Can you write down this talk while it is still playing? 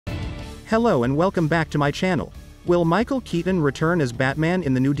Hello and welcome back to my channel. Will Michael Keaton return as Batman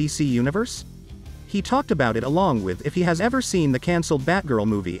in the new DC universe? He talked about it along with if he has ever seen the cancelled Batgirl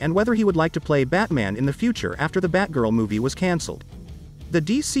movie and whether he would like to play Batman in the future after the Batgirl movie was cancelled. The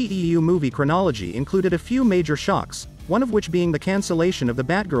DCEU movie chronology included a few major shocks, one of which being the cancellation of the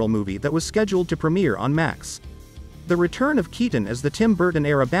Batgirl movie that was scheduled to premiere on Max. The return of Keaton as the Tim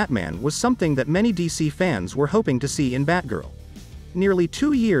Burton-era Batman was something that many DC fans were hoping to see in Batgirl. Nearly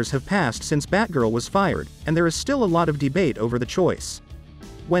 2 years have passed since Batgirl was fired, and there is still a lot of debate over the choice.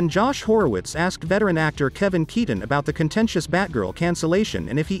 When Josh Horowitz asked veteran actor Kevin Keaton about the contentious Batgirl cancellation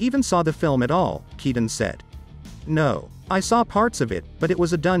and if he even saw the film at all, Keaton said, "No. I saw parts of it, but it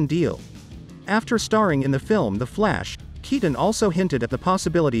was a done deal." After starring in the film The Flash, Keaton also hinted at the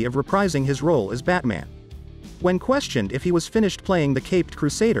possibility of reprising his role as Batman. When questioned if he was finished playing the Caped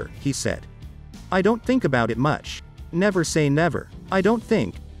Crusader, he said, "I don't think about it much. Never say never. I don't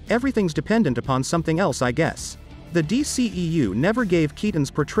think. Everything's dependent upon something else, I guess." The DCEU never gave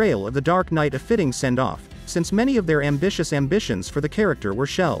Keaton's portrayal of the Dark Knight a fitting send-off, since many of their ambitious ambitions for the character were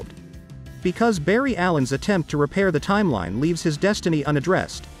shelved. Because Barry Allen's attempt to repair the timeline leaves his destiny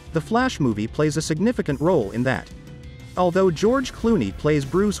unaddressed, the Flash movie plays a significant role in that. Although George Clooney plays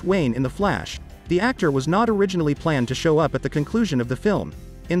Bruce Wayne in The Flash, the actor was not originally planned to show up at the conclusion of the film.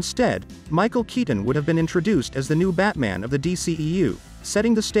 Instead, Michael Keaton would have been introduced as the new Batman of the DCEU,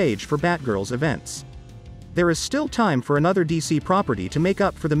 setting the stage for Batgirl's events. There is still time for another DC property to make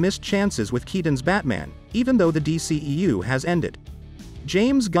up for the missed chances with Keaton's Batman, even though the DCEU has ended.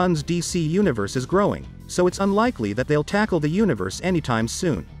 James Gunn's DC universe is growing, so it's unlikely that they'll tackle the universe anytime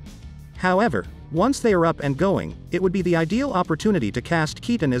soon. However, once they are up and going, it would be the ideal opportunity to cast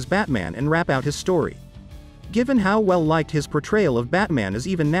Keaton as Batman and wrap out his story. Given how well liked his portrayal of Batman is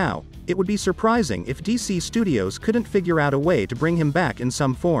even now, it would be surprising if DC Studios couldn't figure out a way to bring him back in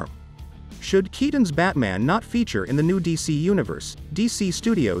some form. Should Keaton's Batman not feature in the new DC universe, DC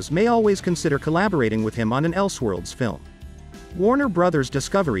Studios may always consider collaborating with him on an Elseworlds film. Warner Bros.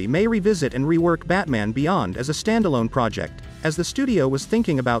 Discovery may revisit and rework Batman Beyond as a standalone project, as the studio was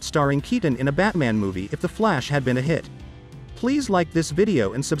thinking about starring Keaton in a Batman movie if The Flash had been a hit. Please like this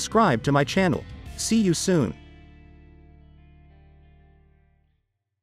video and subscribe to my channel. See you soon.